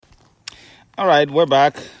All right, we're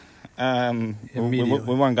back. We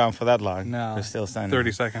weren't gone for that long. No. We're still standing.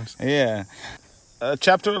 30 seconds. Yeah.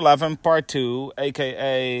 Chapter 11, Part 2,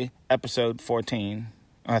 a.k.a. Episode 13.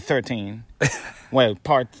 Wait,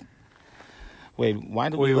 why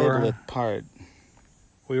did we label it part?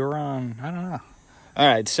 We were on, I don't know. All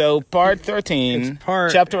right, so Part 13,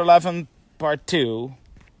 Chapter 11, Part 2.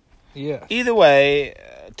 Yeah. Either way,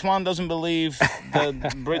 Twan doesn't believe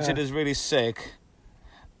that Bridget is really sick,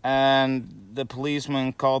 and the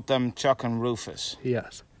policeman called them Chuck and Rufus.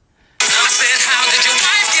 Yes. I said, how did your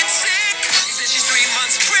wife get sick? He said she's 3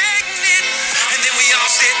 months pregnant. And then we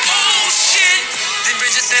all said, oh shit. Then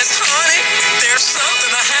Bridget says, honey, there's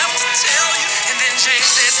something I have to tell you. And then James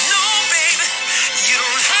says, no, baby, you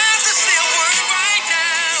don't have to say a word right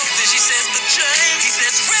now. Then she says, but James, he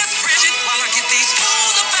says, rest Bridget while I get these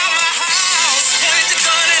fools about my house. Pointed the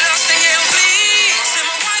gun at us and yelled, please. Said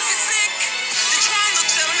my wife is sick. Then Twan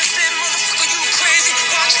looked at him and said, motherfucker, you crazy.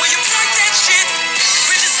 Watch where you point that shit.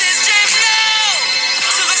 Bridget says, James, no.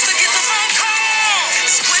 Sylvester gets a phone call.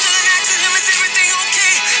 Gwendolyn asks him, is everything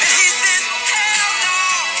okay? And he says, hell no.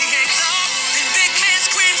 He hangs up. Then big man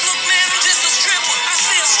screams, look, man, I'm just a stripper. I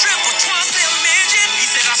say a stripper. Twan say a midget. He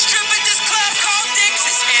said, I strip at this club called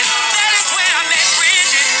Dixie's. And that is where I met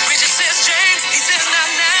Bridget. Bridget says, James. He says, not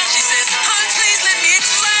now. She says, honey, please let me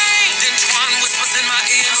explain. Then Twan whispers in my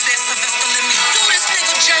ear and says, Sylvester, let me do this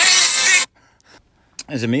nigga, James. Big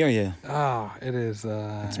Is it me or you? Oh, it is.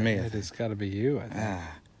 It's me. It has got to be you, I think.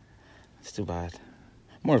 It's too bad.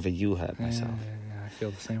 More of a you head myself. Yeah, I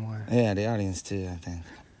feel the same way. Yeah, the audience too, I think.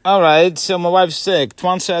 All right, so my wife's sick.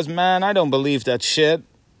 Twan says, man, I don't believe that shit.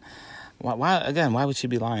 Why would she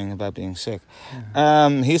be lying about being sick?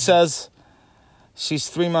 Yeah. He says she's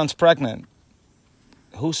 3 months pregnant.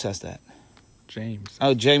 Who says that? James.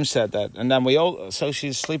 Oh, James said that. And then so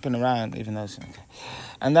she's sleeping around, even though okay.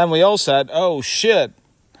 And then we all said, oh, shit.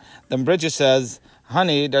 Then Bridget says,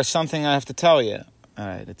 honey, there's something I have to tell you. All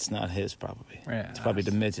right, it's not his, probably. Yeah, it's probably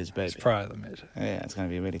the midget's baby. It's probably the midget. Yeah, it's going to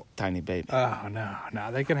be a really tiny baby. Oh,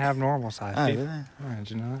 no, they can have normal size Oh, people. really? Oh, did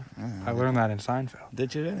you know that? I learned that in Seinfeld.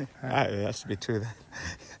 Did you really? It has to be true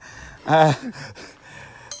then.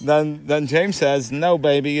 Then James says, no,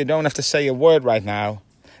 baby, you don't have to say a word right now.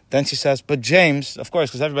 Then she says, but James, of course,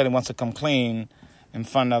 because everybody wants to come clean in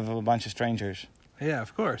front of a bunch of strangers. Yeah,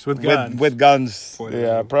 of course, with guns. With guns. For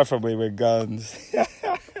Yeah, preferably with guns.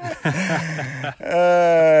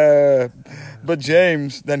 But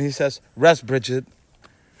James, then he says, rest, Bridget.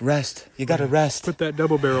 Rest. You got to rest. Put that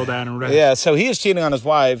double barrel down and rest. Yeah, so he is cheating on his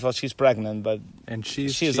wife while she's pregnant, but and she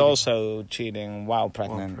is cheating. also cheating while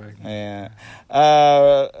pregnant. Yeah.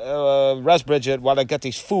 Rest, Bridget, while I get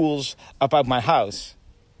these fools up out my house.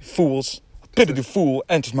 Fools. Pity the fool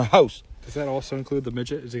enters my house. Does that also include the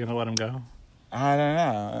midget? Is he going to let him go? I don't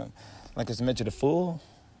know. Like, is the midget a fool?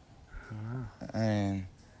 I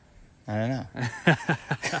don't know.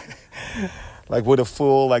 Like, would a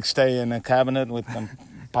fool, like, stay in a cabinet with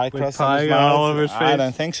pie crust on his mouth? All over his face? I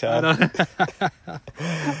don't think so.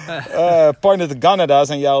 Pointed the gun at us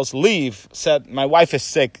and yells, leave. Said, my wife is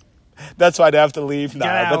sick. That's why they have to leave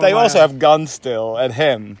now. But they also have guns still at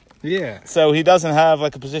him. Yeah. So he doesn't have,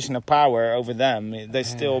 like, a position of power over them. They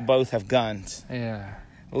still both have guns. Yeah.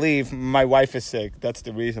 Leave, my wife is sick. That's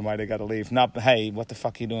the reason why they gotta leave. Not, hey, what the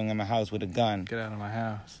fuck are you doing in my house with a gun? Get out of my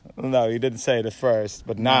house. No, he didn't say it at first.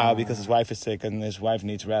 But now, because his wife is sick and his wife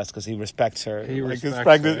needs rest because he respects her. He respects his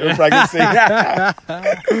her. pregnancy.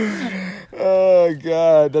 Oh,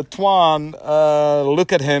 God. The Twan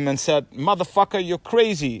looked at him and said, motherfucker, you're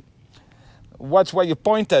crazy. Watch where you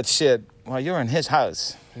point that shit. Well, you're in his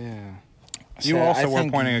house. Yeah. So You also I were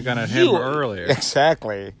think pointing a gun at him earlier.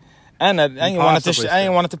 Exactly. And you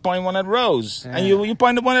wanted to point one at Rose. Yeah. And you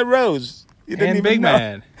pointed one at Rose. You didn't And even Big know.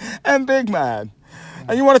 Man. And Big Man.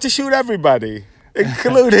 And you wanted to shoot everybody,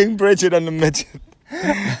 including Bridget and the midget.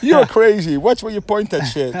 You're crazy. Watch where you point that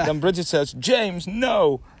shit. Then Bridget says, James,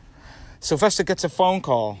 no. Sylvester gets a phone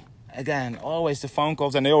call. Again, always the phone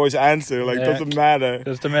calls, and they always answer. Like, doesn't matter.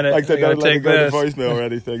 Just a minute. Like, they don't let it take go to this. voicemail or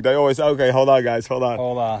anything. They always, okay, hold on, guys, hold on.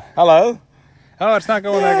 Hold on. Hello? Oh, it's not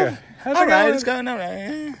going that good. How's All it right, going? it's going all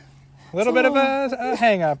right. A little bit of a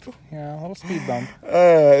hang up. You know, a little speed bump.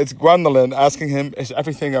 It's Gwendolyn asking him, is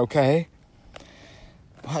everything okay?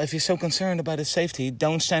 Well, if you're so concerned about his safety,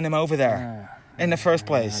 don't send him over there in the first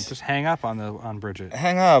place. Just hang up on Bridget.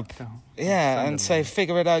 Hang up. Don't Yeah, send and him say,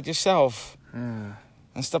 figure it out yourself. Yeah.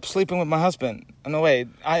 And stop sleeping with my husband. Oh, no, wait.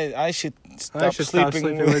 I should stop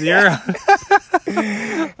sleeping with your...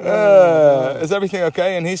 Is everything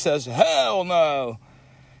okay? And he says, hell no.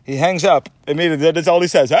 He hangs up immediately. That's all he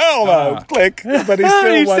says. Hell no! Click. But he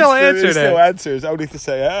still He still answered he still it. answers. Only to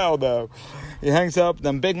say hell no. He hangs up.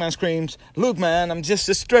 Then big man screams, "Look, man, I'm just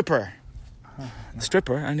a stripper." A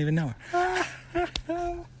stripper? I don't even know her.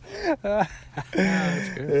 That's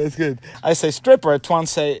good. It's good. I say stripper. Twan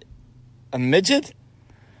say a midget.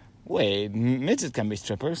 Wait, midget can be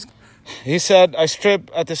strippers. He said, "I strip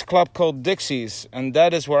at this club called Dixie's, and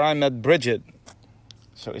that is where I met Bridget."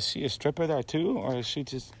 So is she a stripper there too, or is she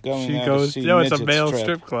just going She there goes. to see No, it's a midgets male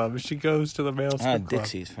strip club. She goes to the male strip club.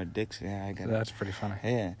 Dixie's for Dixie. Yeah, I get it. That's pretty funny.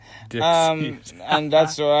 Yeah. Dixie's. And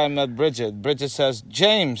that's where I met Bridget. Bridget says,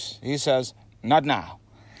 "James." He says, "Not now."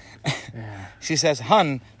 Yeah. She says,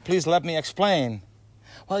 "Hun, please let me explain."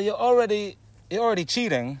 Well, you're already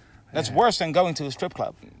cheating. That's worse than going to a strip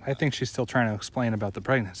club. I think she's still trying to explain about the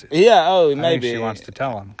pregnancy. Yeah. Oh, I maybe think she wants to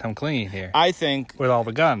tell him, "Come clean here," I think with all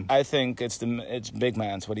the guns. I think it's big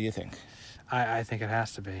man's. What do you think? I think it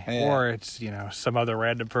has to be, Yeah. or it's some other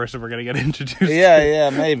random person we're gonna get introduced. Yeah,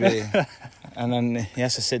 maybe. And then he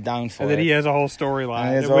has to sit down for And it. then he has a whole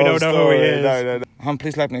storyline. His And we whole don't know who he story. is. No. Hun,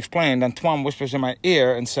 please let me explain. Then Twan whispers in my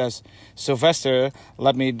ear and says, "Sylvester,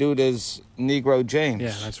 let me do this Negro James."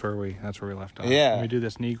 Yeah, that's where we left off. Yeah. Let me do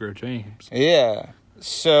this Negro James. Yeah.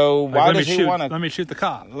 So Like, why let does me he shoot- want to? Let me shoot the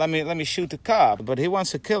cop. Let me shoot the cop. But he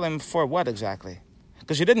wants to kill him for what exactly?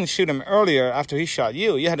 Because you didn't shoot him earlier after he shot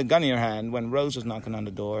you. You had a gun in your hand when Rose was knocking on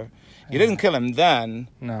the door. You didn't kill him then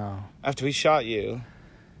No. after he shot you.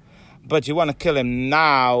 But you want to kill him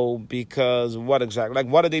now because what exactly? Like,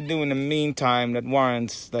 what did he do in the meantime that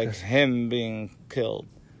warrants like him being killed?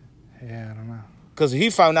 Yeah, I don't know. Because he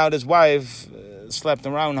found out his wife slept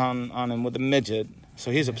around on him with a midget, so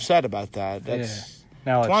he's upset about that. That's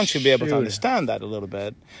Now Twan let's should be able to shoot understand that a little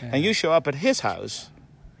bit. Yeah. And you show up at his house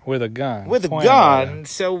with a gun. with a pointing at gun. him.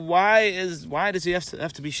 So why does he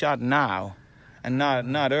have to be shot now and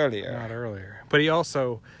not earlier? Not earlier. But he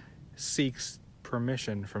also seeks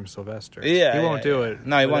permission from Sylvester. Yeah, He won't do it.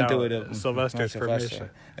 No, he won't do without it. Sylvester's permission.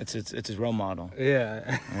 It's his role model.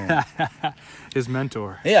 Yeah. His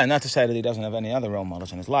mentor. Yeah, not to say that he doesn't have any other role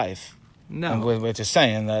models in his life. No. And we're just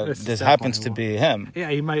saying that This is this happens to definitely be him. Yeah,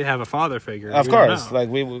 he might have a father figure. Of We don't course, know. like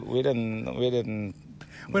we didn't We don't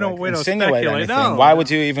insinuate speculate. anything. No. Why would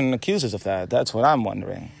you even accuse us of that? That's what I'm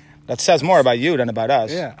wondering. That says more about you than about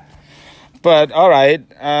us. Yeah. But all right,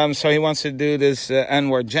 so he wants to do this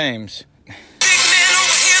N-word James. Big man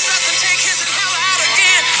over here doesn't take his and hell out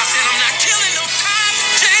again. I said I'm not killing no cop.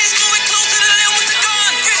 James moving closer to them with the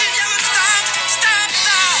gun. Bridget yelling, "Stop, stop,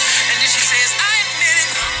 stop!" And then she says, "I admit it,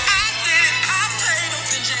 I did it, I played him."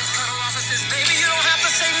 Then James cut her off and says, "Baby, you don't have to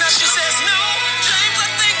say nothing." She says, "No, James, I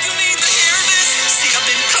think you need to hear this. See, I've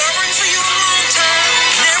been covering for you a long time.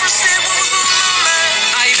 Never said what was on my mind.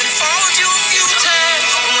 I even followed you a few times.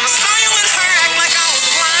 And when I saw you and her act like I was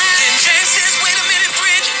blind, then James says, "Wait a minute,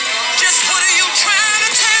 Bridget. Just what are you trying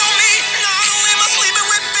to tell me? Not only am I sleeping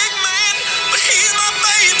with Big Man, but he's my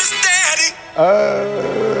baby's daddy."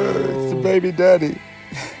 It's the baby daddy.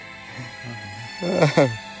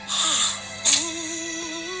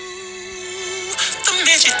 The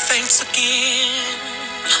midget thanks again.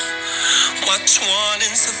 What Twan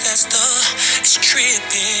and Sylvester is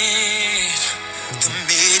tripping. The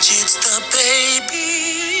midget's the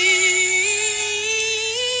baby's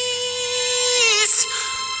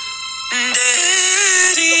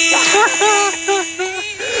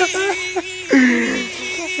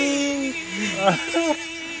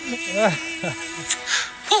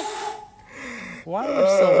Why would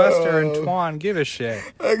Sylvester and Twan give a shit?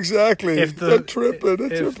 Exactly. If the- they're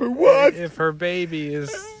tripping. if- What? If her baby is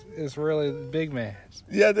really the big man's.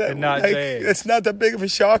 Yeah, that, and not like, James. it's not that big of a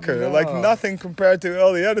shocker. No. Like nothing compared to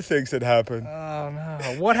all the other things that happen. Oh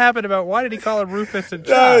no! What happened about? Why did he call him Rufus and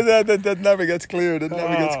No, Chuck? that never gets cleared. It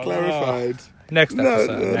never gets Oh, clarified. Next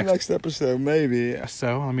episode. No, next episode, maybe.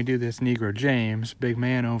 So let me do this. Negro James, big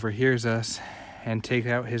man, overhears us and take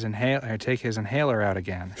his inhaler out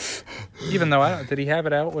again. Even though did he have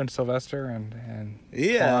it out when Sylvester and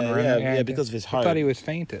Twan were in there? Yeah, because of his heart. I thought he was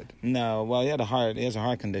fainted. No, well, he has a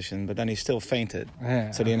heart condition, but then he still fainted. Yeah.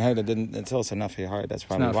 So the inhaler didn't tell us enough for your heart. That's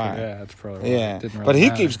probably It's not why. yeah, that's probably why. Yeah, It didn't really but he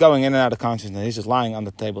matter. keeps going in and out of consciousness. He's just lying on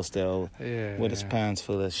the table still with his Yeah. pants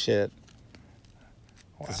full of shit.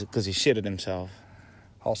 Because he shitted himself.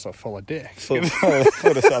 Also full of dick. Full of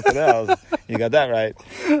something else. You got that right.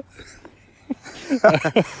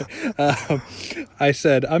 I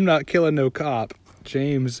said, "I'm not killing no cop."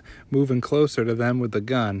 James moving closer to them with the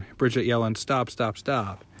gun. Bridget yelling, "Stop, stop,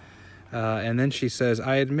 stop." And then she says,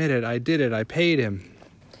 "I admit it. I did it. I paid him."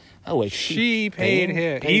 Oh, wait. She paid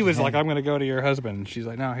him. He was him. like, "I'm going to go to your husband." And she's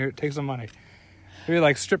like, "No, here, take some money." You're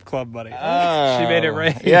like strip club buddy. She made it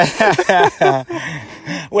right. Yeah.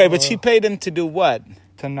 Wait, but she paid him to do what?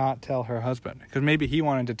 To not tell her husband. Because maybe he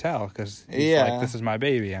wanted to tell. Because he's Yeah. like, this is my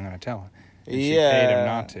baby. I'm going to tell him. And she paid him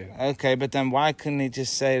not to. Okay, but then why couldn't he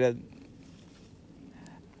just say that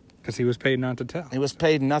Because he was paid not to tell. he was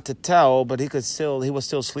paid not to tell, but he was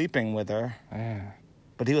still sleeping with her. Yeah.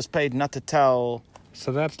 But he was paid not to tell.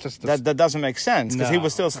 So that's just... That doesn't make sense because he No.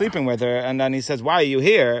 was still sleeping with her, and then he says, "Why are you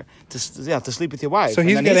here to sleep with your wife?" So And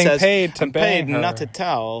he's then he getting says, paid to "I'm paid bang her." not to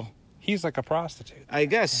tell. He's like a prostitute. I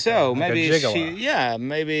guess so. like a Maybe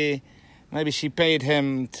gigolo. maybe she paid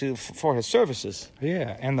him for his services.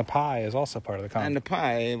 Yeah. And the pie is also part of the And contract. the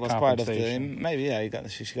pie was part of the Compensation. maybe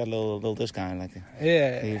she got a little discount like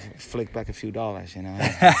Yeah. he flicked back a few dollars, you know.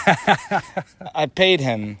 I paid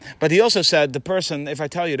him, but he also said the person, if I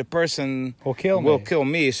tell you, the person Will kill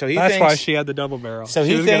me. So he That's thinks why she had the double barrel. so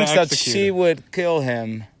She he was gonna thinks that execute she him. would kill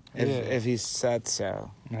him Yeah. if he said so.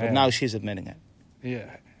 Yeah. But now she's admitting it. Yeah.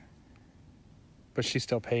 But she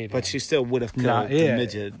still paid him. But she still would have killed Nah, the yeah.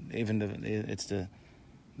 midget, even though it's the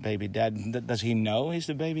baby dad. Does he know he's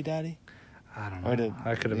the baby daddy? I don't Or know.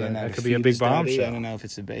 That could have been. the That could be a big fetus daddy? I bombshell. don't know if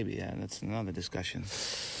it's a baby. Yeah, that's another discussion.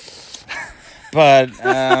 But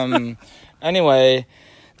anyway,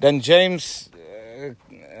 then James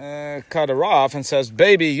cut her off and says,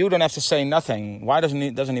 "Baby, you don't have to say nothing. Why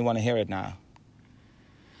doesn't he want to hear it now?"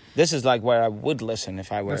 This is like where I would listen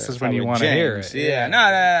if I were. This is if when I you were wanna hear James. it. Yeah.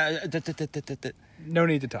 No. No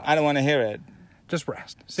need to talk. I don't want to hear it. Just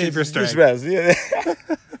rest. Save your strength. Just rest. Yeah.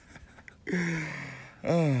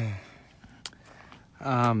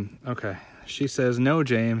 Okay. She says, "No,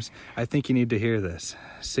 James. I think you need to hear this.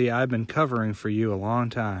 See, I've been covering for you a long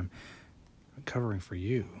time." Covering for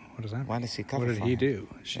you? What does that mean? Why does she cover What did for he him? do?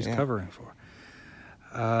 She's Yeah. covering for.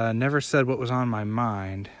 Never said what was on my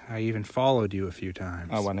mind. I even followed you a few times.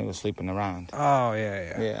 Oh, when he was sleeping around. Oh,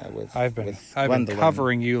 yeah. Yeah, with I've been with Gwendolyn.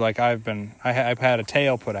 Covering you like I've had a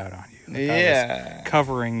tail put out on you. Like I was Yeah.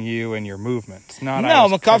 covering you and your movements. Not I No,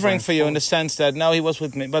 was I'm covering for you in the sense that no, he was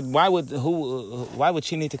with me. But why would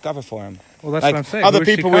she need to cover for him? Well, that's like, what I'm saying. other Who is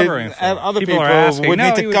she people would- covering for? other people are asking, would no,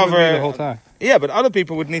 need to he was with me cover- the whole time. Yeah, but other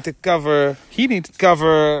people would need to cover He needs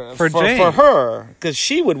for James. her because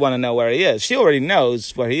she would want to know where he is. She already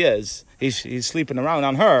knows where he is. He's sleeping around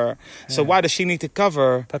on her. So why does she need to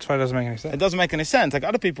cover? That's why it doesn't make any sense. It doesn't make any sense. Like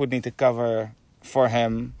other people would need to cover for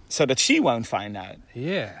him so that she won't find out.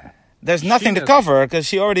 Yeah. There's nothing to doesn't- cover because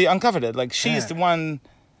she already uncovered it. Like she's Yeah. the one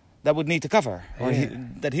that would need to cover, or Yeah.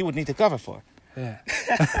 that he would need to cover for. Yeah.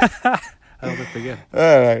 That'll look pretty good.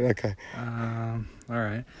 All right, okay. All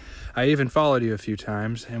right. I even followed you a few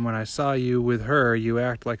times, and when I saw you with her, you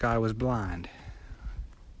act like I was blind.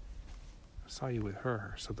 I saw you with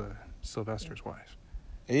her, so the Sylvester's wife.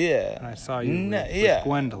 Yeah. And I saw you with yeah.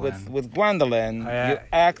 Gwendolyn. With Gwendolyn, you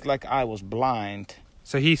act like I was blind.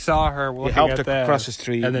 So he saw her looking helped at her them, cross the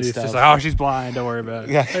street and then and he's just stuff. like, "Oh, she's blind. Don't worry about it."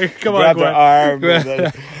 Yeah. Come on, Grabbed her Gwen. arm. and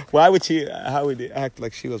then- Why would she? How would he act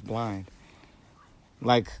like she was blind?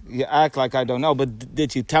 Like you act like I don't know. But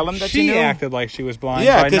did you tell him that She you knew? acted like she was blind.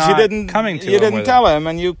 Yeah, by because you not didn't. coming to you him didn't with tell him,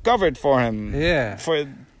 and you covered for him. Yeah.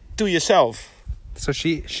 To yourself. So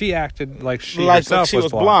she acted like she Like herself she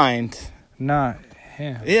was blind. Not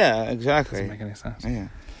him. Yeah, exactly. Doesn't make any sense. Yeah.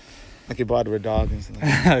 Like you bought her a dog and stuff.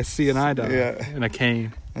 I see an eye dog Yeah. and a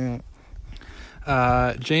cane.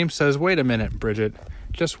 Yeah. James says, "Wait a minute, Bridget.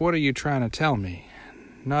 Just what are you trying to tell me?"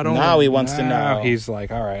 Not only Now he wants to now know. He's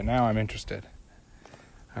like, "All right, now I'm interested."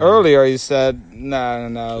 Earlier he said,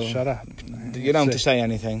 no. Shut up. You don't have to say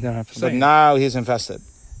anything. You don't have to say But anything. now he's invested.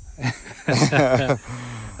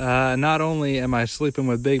 Not only am I sleeping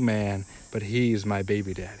with Big Man, but he's my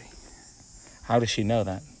baby daddy. How does she know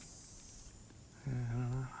that?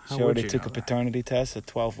 How She would already you took know a that? paternity test at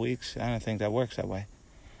 12 weeks. I don't think that works that way.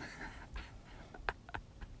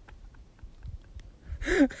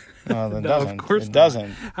 Well, it No, doesn't. of course it not.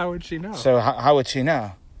 doesn't. How would she know? So how would she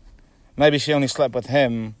know? Maybe she only slept with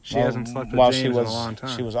him. She hasn't slept with while James she in a was long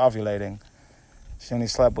time. she was ovulating. She only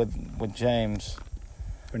slept with James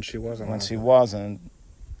when she wasn't. when like she that. wasn't,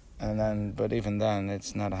 and then but even then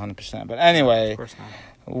it's not 100%. But anyway, Of course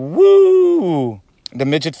not. woo! The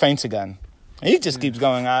midget faints again. He just keeps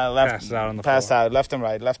going left, Passes out on the passed floor. out, left and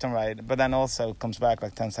right, but then also comes back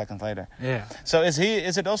like 10 seconds later. Yeah. So is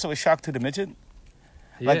it also a shock to the midget?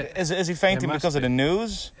 Yeah. Like is he fainting It must because of be. the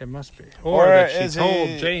news, It must be. Or that she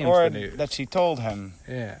told James or the news. that she told him?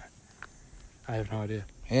 Yeah. I have no idea.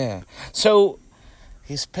 Yeah. So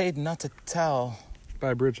he's paid not to tell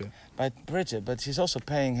By Bridget. by Bridget, but she's also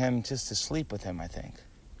paying him just to sleep with him, I think.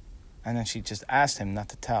 And then she just asked him not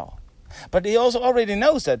to tell. But he also already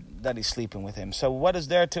knows that he's sleeping with him. So what is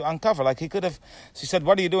there to uncover? Like, he could have... She said,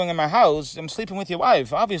 what are you doing in my house? I'm sleeping with your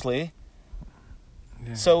wife, obviously.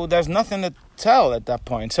 Yeah. So there's nothing to tell at that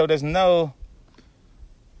point. So there's no...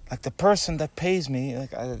 Like, the person that pays me...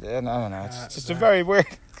 Like, I don't know. It's just a very weird...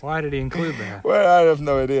 Why did he include that? Well, I have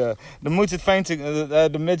no idea. The midget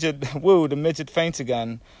the midget faints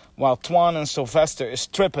again, while Twan and Sylvester is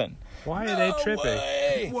tripping. Why are they tripping?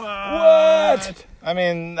 Way. What? I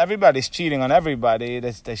mean, everybody's cheating on everybody.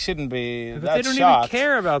 They shouldn't be But that they don't shocked. even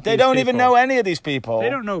care about They these don't even people. know any of these people. They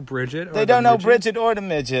don't know Bridget. Or They the don't know midget. Bridget or the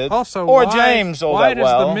midget. Also, or why, James all why that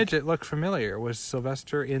well. does the midget look familiar? Was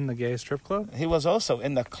Sylvester in the gay strip club? He was also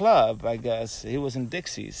in the club, I guess. He was in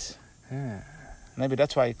Dixie's. Yeah. Maybe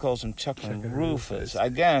that's why he calls him Chuck and and Rufus. Rufus.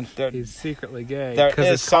 Again, He's secretly gay. there Because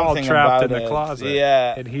is it's called something Trapped about in the it. Closet.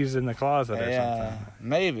 Yeah. And he's in the closet or yeah, something.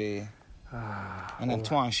 maybe. Ah, And then well,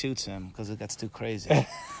 Twan shoots him because it gets too crazy.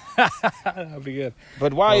 that would be good.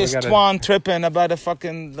 But why Well, we is gotta- Twan tripping about a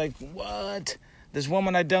fucking, like, what? This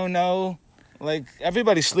woman I don't know? Like,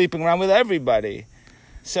 everybody's sleeping around with everybody.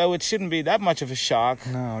 So it shouldn't be that much of a shock.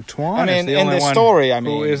 No, Twan I mean, is the in only the one story, I who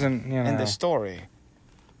mean. isn't, you know. In the story.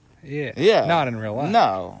 Yeah. Yeah. Not in real life.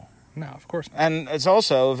 No. No, of course not. And it's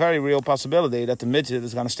also a very real possibility that the midget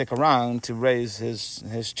is going to stick around to raise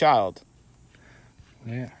his child.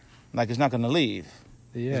 Yeah. Like, he's not going to leave.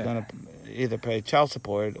 Yeah. He's going to either pay child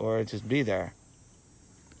support or just be there.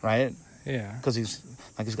 Right? Yeah. Because he's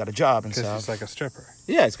got a job and Because stuff. he's like a stripper.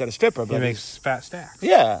 Yeah, he's got a stripper. He But makes fat stacks.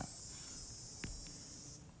 yeah.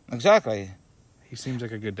 Exactly. He seems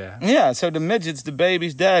like a good dad. Yeah, so the midget's the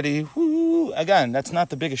baby's daddy. Woo! Again, that's not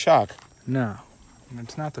the biggest shock. No.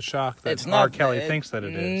 It's not the shock that It's R. not. Kelly thinks that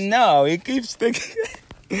it is. No, he keeps thinking.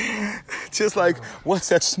 Just like, what's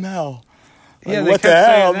that smell? Like, Yeah, they what kept the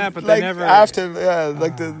saying hell? that, but they like never- after,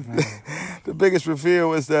 like man. the biggest reveal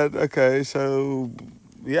was that okay, so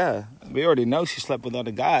yeah, we already know she slept with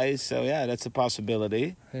other guys, so yeah, that's a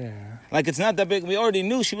possibility. Yeah. Like, it's not that big. We already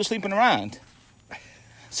knew she was sleeping around.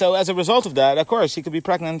 So as a result of that, of course, she could be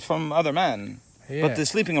pregnant from other men. Yeah. But the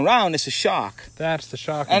sleeping around is a shock. That's the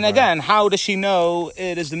shock. And again, how does she know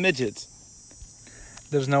it is the midget?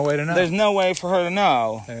 There's no way to know. There's no way for her to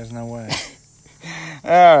know. There's no way.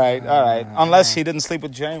 All right. Unless she didn't sleep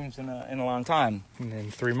with James in a long time. In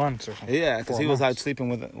 3 months or something. Yeah, because 4 he was out months. sleeping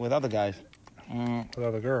with other guys. With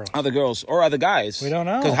other girls. Other girls or other guys. We don't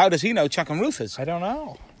know. Because how does he know Chuck and Rufus? I don't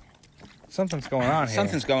know. Something's going on here.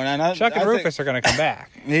 Something's going on. Chuck and I think- Rufus are going to come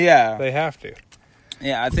back. Yeah. They have to.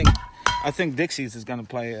 Yeah, I think Dixie's is going to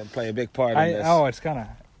play a big part in this. Oh, it's gonna.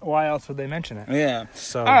 Why else would they mention it? Yeah.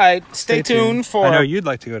 So. All right. Stay tuned for. I know you'd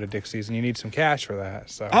like to go to Dixie's and you need some cash for that.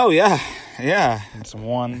 So. Oh yeah, yeah. And some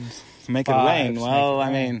ones. Make it Fives, rain. make Well, it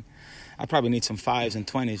I rain. mean, I probably need some 5s and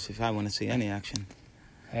 20s if I want to see any action.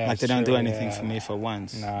 Yeah, Like it's they don't do true, anything yeah. for me for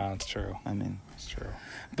once. No, it's true. I mean, It's true.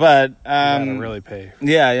 but You gotta really pay.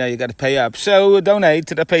 yeah, you got to pay up. So donate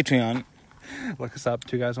to the Patreon. Look us up,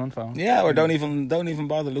 2 Guys, 1 Phone. Yeah, or don't even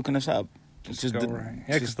bother looking us up. Just Go d- right. Yeah,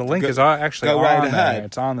 because just the link go- is actually go on right there. ahead.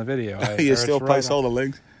 It's on the video. You Or still it's post right all the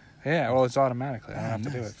links. Yeah, well, it's automatically. I don't have to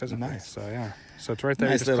do nice. it physically. Nice. So, yeah. So it's right there.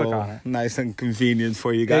 Nice you just click little, on it. nice and convenient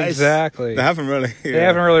for you guys. Exactly. They haven't really. They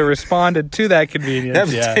haven't really responded to that convenience They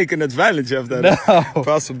haven't yet. taken advantage of that No.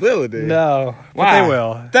 possibility. No. But Why? they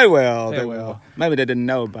will. They will. They They will. will. Maybe they didn't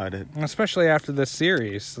know about it. Especially after this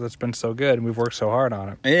series that's been so good and we've worked so hard on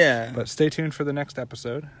it. Yeah. But stay tuned for the next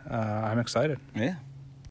episode. I'm excited. Yeah.